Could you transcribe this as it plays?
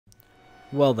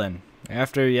Well then,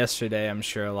 after yesterday, I'm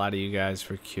sure a lot of you guys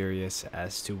were curious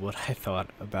as to what I thought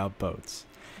about boats.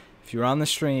 If you were on the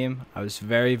stream, I was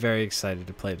very, very excited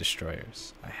to play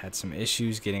Destroyers. I had some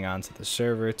issues getting onto the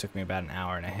server. It took me about an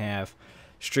hour and a half.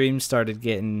 Stream started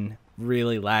getting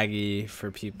really laggy for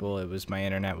people. It was my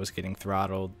internet was getting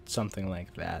throttled, something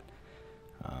like that.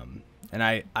 And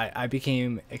I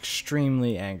became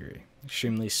extremely angry,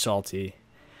 extremely salty,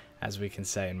 as we can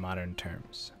say in modern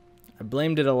terms. I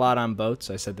blamed it a lot on boats.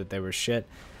 I said that they were shit.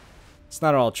 It's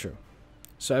not all true.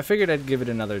 So I figured I'd give it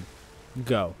another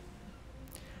go.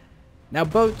 Now,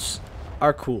 boats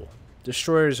are cool.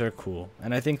 Destroyers are cool.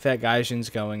 And I think that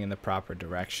Gaijin's going in the proper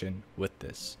direction with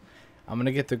this. I'm going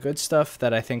to get the good stuff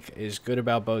that I think is good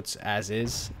about boats as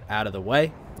is out of the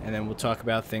way. And then we'll talk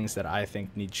about things that I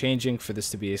think need changing for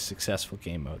this to be a successful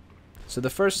game mode. So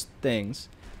the first things,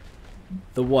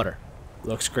 the water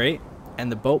looks great.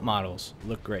 And the boat models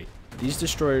look great. These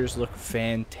destroyers look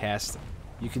fantastic.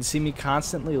 You can see me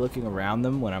constantly looking around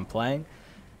them when I'm playing.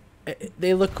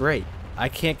 They look great. I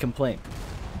can't complain.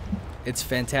 It's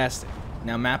fantastic.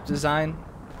 Now, map design,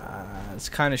 it's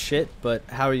kind of shit, but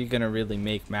how are you going to really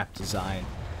make map design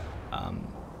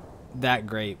that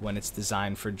great when it's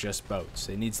designed for just boats?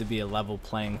 It needs to be a level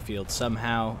playing field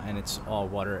somehow, and it's all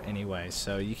water anyway,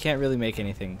 so you can't really make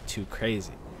anything too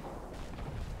crazy.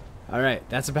 Alright,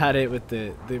 that's about it with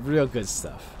the real good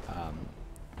stuff.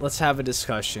 Let's have a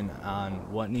discussion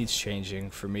on what needs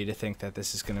changing for me to think that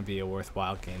this is going to be a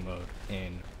worthwhile game mode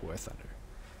in War Thunder.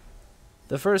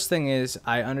 The first thing is,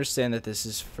 I understand that this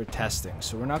is for testing,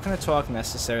 so we're not going to talk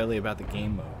necessarily about the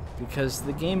game mode, because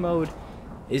the game mode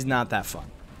is not that fun.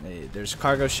 There's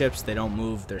cargo ships, they don't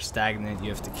move, they're stagnant,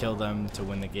 you have to kill them to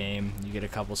win the game, you get a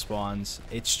couple spawns.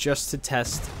 It's just to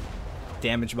test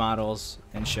damage models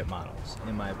and ship models,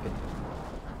 in my opinion.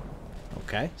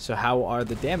 Okay, so how are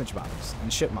the damage models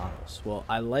and ship models? Well,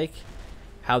 I like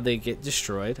how they get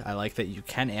destroyed. I like that you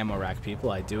can ammo rack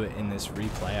people. I do it in this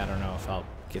replay. I don't know if I'll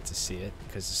get to see it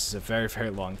because this is a very,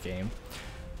 very long game,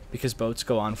 because boats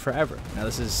go on forever. Now,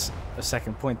 this is a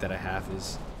second point that I have,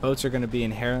 is boats are going to be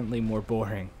inherently more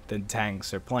boring than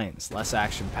tanks or planes, less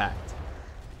action-packed.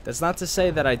 That's not to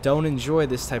say that I don't enjoy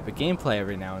this type of gameplay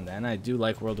every now and then. I do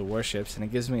like World of Warships, and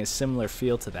it gives me a similar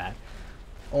feel to that.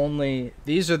 Only,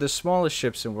 these are the smallest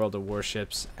ships in World of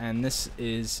Warships, and this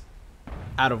is,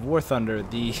 out of War Thunder,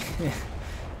 the,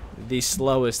 the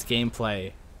slowest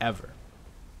gameplay ever.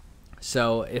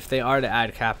 So, if they are to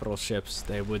add capital ships,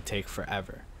 they would take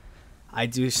forever. I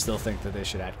do still think that they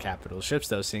should add capital ships,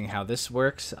 though, seeing how this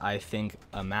works. I think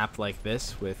a map like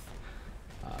this with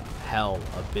hell,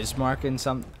 a Bismarck and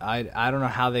some, I don't know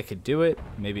how they could do it,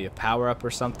 maybe a power-up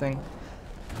or something.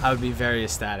 I would be very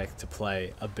ecstatic to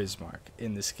play a Bismarck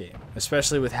in this game,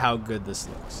 especially with how good this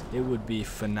looks. It would be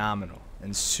phenomenal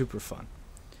and super fun.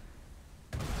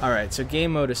 Alright, so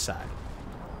game mode aside,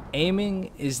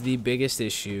 aiming is the biggest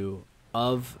issue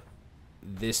of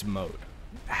this mode.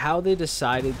 How they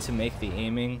decided to make the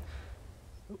aiming,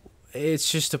 it's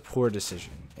just a poor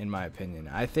decision, in my opinion.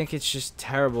 I think it's just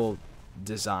terrible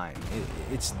design.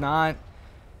 It's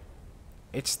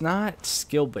not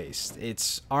skill based,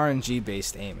 it's RNG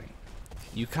based aiming.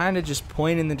 You kind of just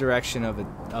point in the direction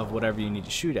of whatever you need to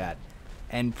shoot at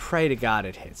and pray to God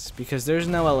it hits, because there's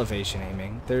no elevation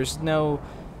aiming, there's no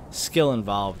skill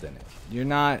involved in it. You're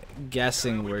not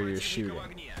guessing where you're shooting,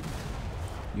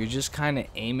 you're just kind of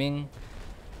aiming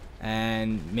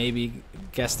and maybe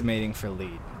guesstimating for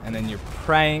lead, and then you're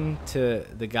praying to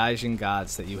the Gaijin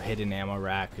gods that you hit an ammo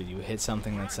rack or you hit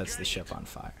something that sets the ship on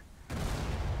fire,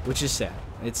 which is sad.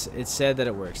 It's sad that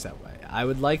it works that way. I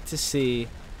would like to see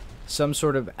some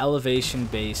sort of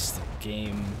elevation-based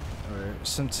game or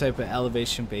some type of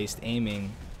elevation-based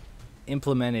aiming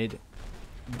implemented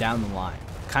down the line.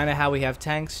 Kind of how we have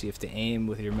tanks, you have to aim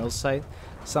with your mill sight,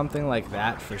 something like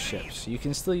that for ships. You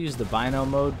can still use the bino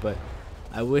mode, but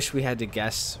I wish we had to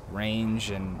guess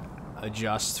range and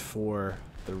adjust for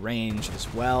the range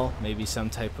as well. Maybe some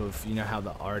type of, you know how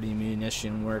the arty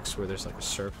munition works, where there's like a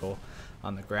circle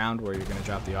on the ground where you're going to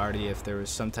drop the arty. If there was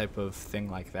some type of thing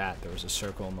like that, there was a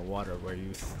circle in the water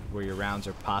where your rounds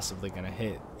are possibly going to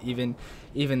hit.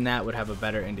 Even that would have a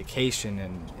better indication,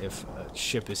 and if a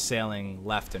ship is sailing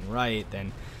left and right,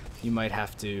 then you might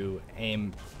have to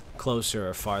aim closer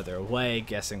or farther away,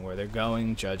 guessing where they're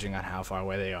going, judging on how far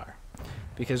away they are.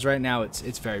 Because right now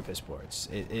it's very piss poor.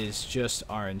 It is just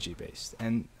RNG based,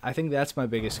 and I think that's my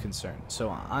biggest concern. So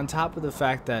on top of the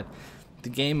fact that the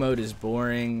game mode is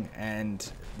boring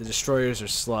and the destroyers are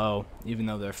slow, even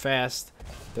though they're fast,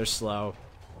 they're slow.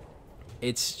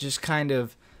 It's just kind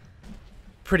of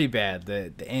pretty bad.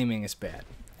 The aiming is bad.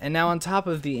 And now on top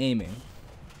of the aiming,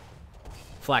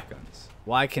 flat guns.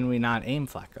 Why can we not aim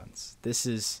flat guns? This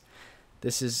is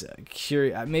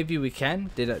curious. Maybe we can.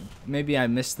 Maybe I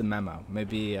missed the memo.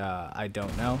 Maybe I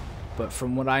don't know. But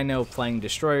from what I know, playing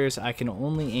destroyers, I can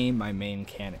only aim my main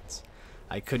cannons.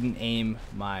 I couldn't aim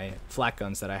my flat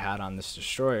guns that I had on this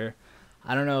destroyer.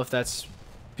 I don't know if that's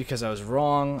because I was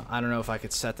wrong. I don't know if I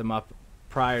could set them up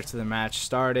prior to the match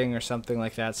starting or something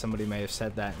like that. Somebody may have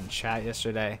said that in chat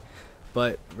yesterday.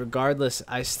 But regardless,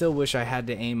 I still wish I had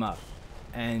to aim up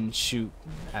and shoot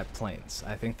at planes.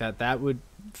 I think that would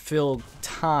fill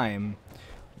time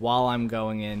while I'm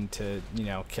going in to, you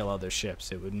know, kill other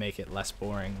ships. It would make it less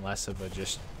boring, less of a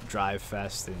just drive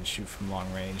fest and shoot from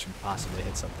long range and possibly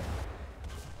hit something.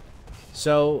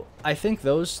 So I think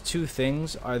those two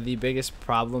things are the biggest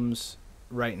problems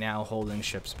right now holding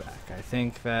ships back. I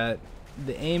think that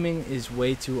the aiming is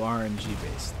way too RNG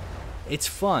based. It's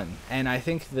fun, and I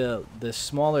think the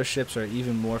smaller ships are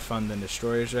even more fun than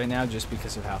destroyers right now just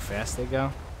because of how fast they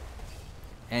go.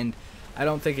 And I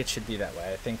don't think it should be that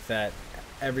way. I think that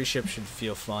every ship should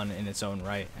feel fun in its own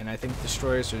right. And I think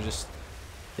destroyers are just,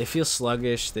 they feel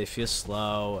sluggish, they feel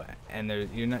slow,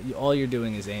 and all you're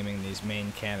doing is aiming these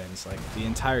main cannons. Like the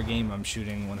entire game I'm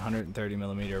shooting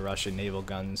 130mm Russian naval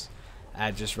guns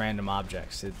at just random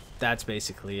objects. That's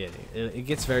basically it. It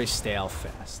gets very stale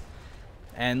fast.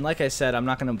 And like I said, I'm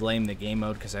not going to blame the game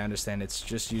mode because I understand it's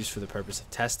just used for the purpose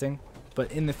of testing. But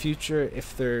in the future,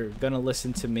 if they're going to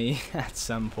listen to me at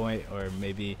some point, or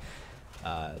maybe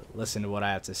listen to what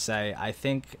I have to say, I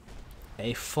think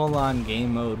a full-on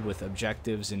game mode with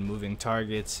objectives and moving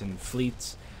targets and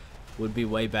fleets would be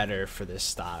way better for this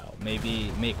style.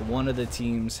 Maybe make one of the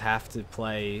teams have to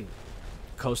play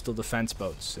coastal defense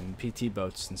boats and PT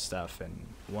boats and stuff, and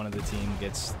one of the team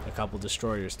gets a couple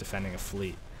destroyers defending a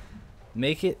fleet.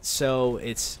 Make it so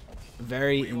it's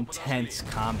very intense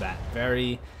combat,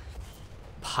 very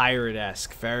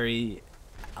pirate-esque, very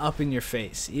up in your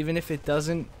face, even if it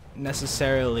doesn't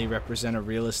necessarily represent a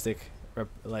realistic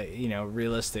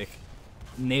realistic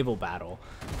naval battle.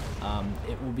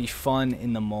 It will be fun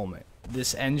in the moment.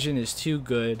 This engine is too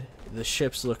good, the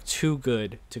ships look too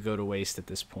good to go to waste at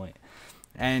this point,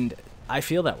 and I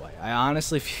feel that way. I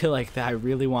honestly feel like that I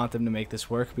really want them to make this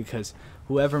work because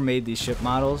whoever made these ship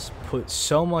models put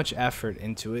so much effort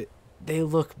into it. They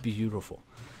look beautiful,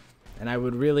 and I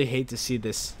would really hate to see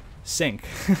this sink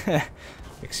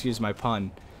excuse my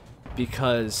pun,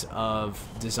 because of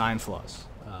design flaws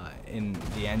in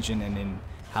the engine and in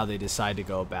how they decide to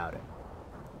go about it.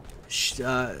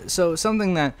 So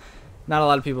something that not a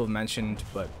lot of people have mentioned,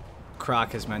 but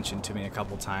Croc has mentioned to me a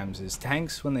couple times, is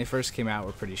tanks when they first came out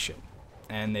were pretty shit.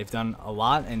 And they've done a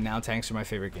lot, and now tanks are my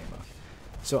favorite game mode.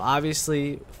 So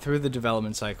obviously, through the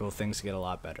development cycle, things get a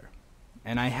lot better.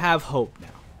 And I have hope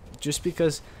now, just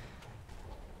because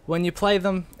when you play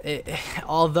them,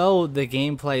 although the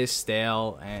gameplay is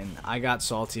stale, and I got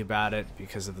salty about it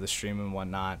because of the stream and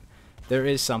whatnot, there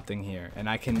is something here, and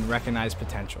I can recognize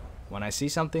potential. When I see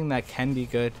something that can be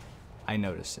good, I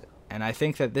notice it. And I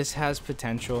think that this has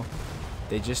potential.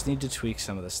 They just need to tweak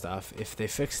some of the stuff. If they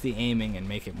fix the aiming and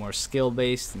make it more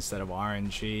skill-based instead of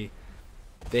RNG,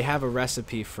 they have a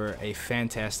recipe for a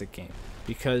fantastic game.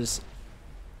 Because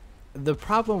the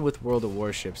problem with World of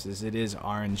Warships is it is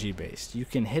RNG-based. You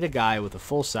can hit a guy with a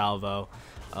full salvo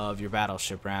of your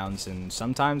battleship rounds, and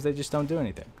sometimes they just don't do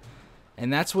anything.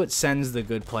 And that's what sends the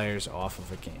good players off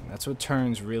of a game. That's what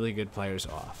turns really good players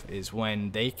off, is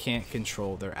when they can't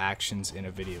control their actions in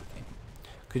a video game.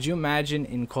 Could you imagine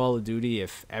in Call of Duty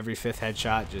if every fifth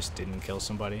headshot just didn't kill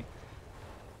somebody?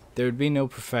 There would be no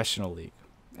professional league.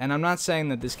 And I'm not saying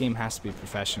that this game has to be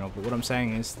professional, but what I'm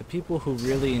saying is the people who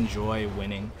really enjoy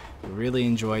winning, who really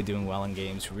enjoy doing well in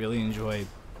games, who really enjoy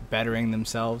bettering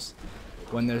themselves,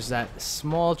 when there's that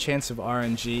small chance of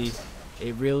RNG,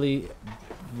 it really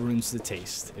ruins the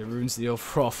taste. It ruins the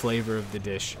overall flavor of the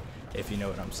dish, if you know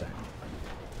what I'm saying.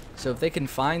 So if they can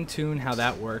fine-tune how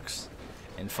that works,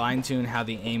 and fine-tune how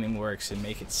the aiming works, and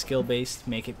make it skill-based,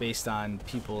 make it based on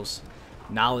people's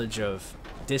knowledge of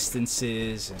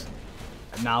distances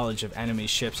and knowledge of enemy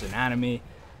ships and anatomy,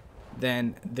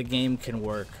 then the game can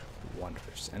work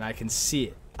wonders. And I can see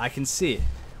it. I can see it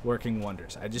working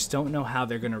wonders. I just don't know how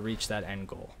they're going to reach that end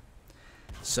goal.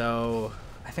 So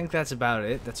I think that's about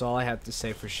it. That's all I have to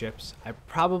say for ships. I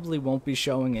probably won't be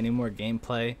showing any more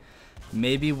gameplay.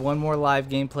 Maybe one more live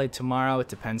gameplay tomorrow. It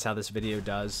depends how this video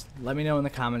does. Let me know in the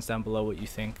comments down below what you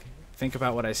think. Think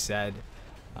about what I said.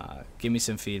 Give me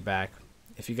some feedback.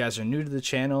 If you guys are new to the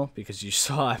channel because you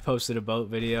saw I posted a boat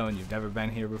video and you've never been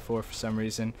here before for some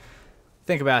reason,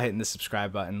 think about hitting the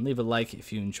subscribe button. Leave a like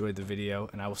if you enjoyed the video,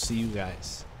 and I will see you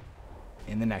guys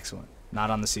in the next one.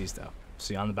 Not on the seas though.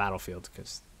 See you on the battlefield,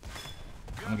 because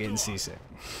I'm getting seasick.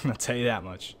 I'll tell you that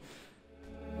much.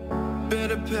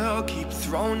 Bitter pill keep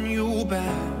throwing you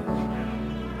back.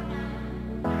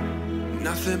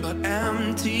 Nothing but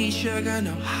empty sugar,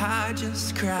 no high,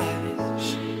 just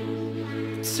crash.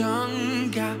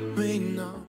 Tongue got me